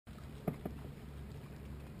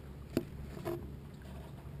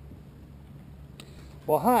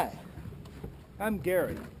Well, hi, I'm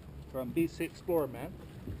Gary from BC Explorer Man,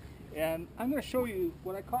 and I'm going to show you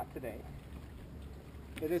what I caught today.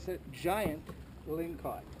 It is a giant ling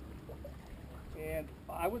cod, and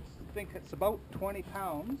I would think it's about 20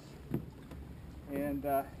 pounds, and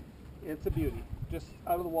it's a beauty. Just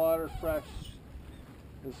out of the water, fresh,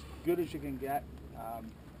 as good as you can get.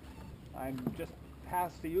 I'm just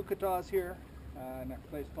past the Yucatas here, in a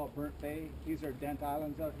place called Burnt Bay. These are Dent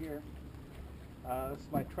Islands out here. This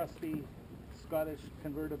is my trusty Scottish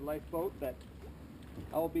converted lifeboat that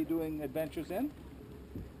I will be doing adventures in.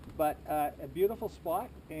 But a beautiful spot,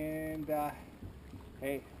 and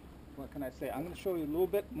hey, what can I say? I'm going to show you a little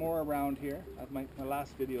bit more around here. My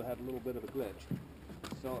last video had a little bit of a glitch,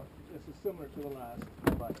 so this is similar to the last,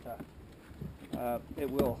 but it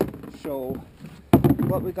will show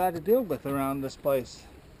what we got to deal with around this place,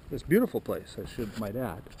 this beautiful place, I might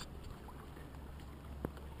add.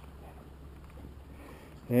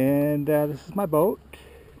 And this is my boat.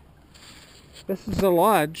 This is a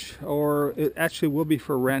lodge, or it actually will be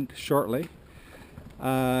for rent shortly.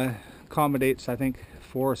 Accommodates, I think,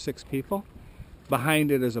 4 or 6 people.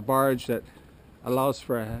 Behind it is a barge that allows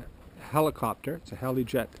for a helicopter. It's a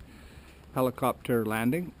helijet helicopter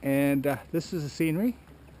landing. And this is the scenery.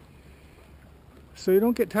 So you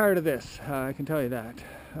don't get tired of this, I can tell you that.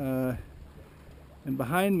 And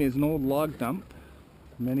behind me is an old log dump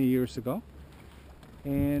many years ago.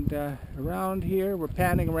 And around here, we're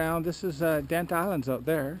panning around. This is Dent Islands out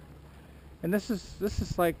there, and this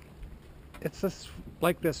is like, it's just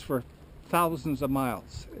like this for thousands of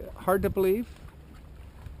miles. Hard to believe,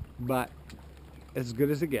 but as good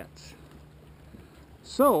as it gets.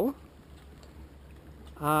 So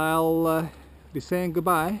I'll be saying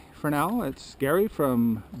goodbye for now. It's Gary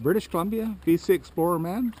from British Columbia, BC Explorer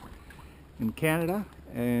Man in Canada,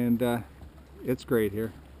 and it's great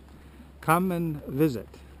here. Come and visit.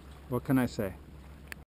 What can I say?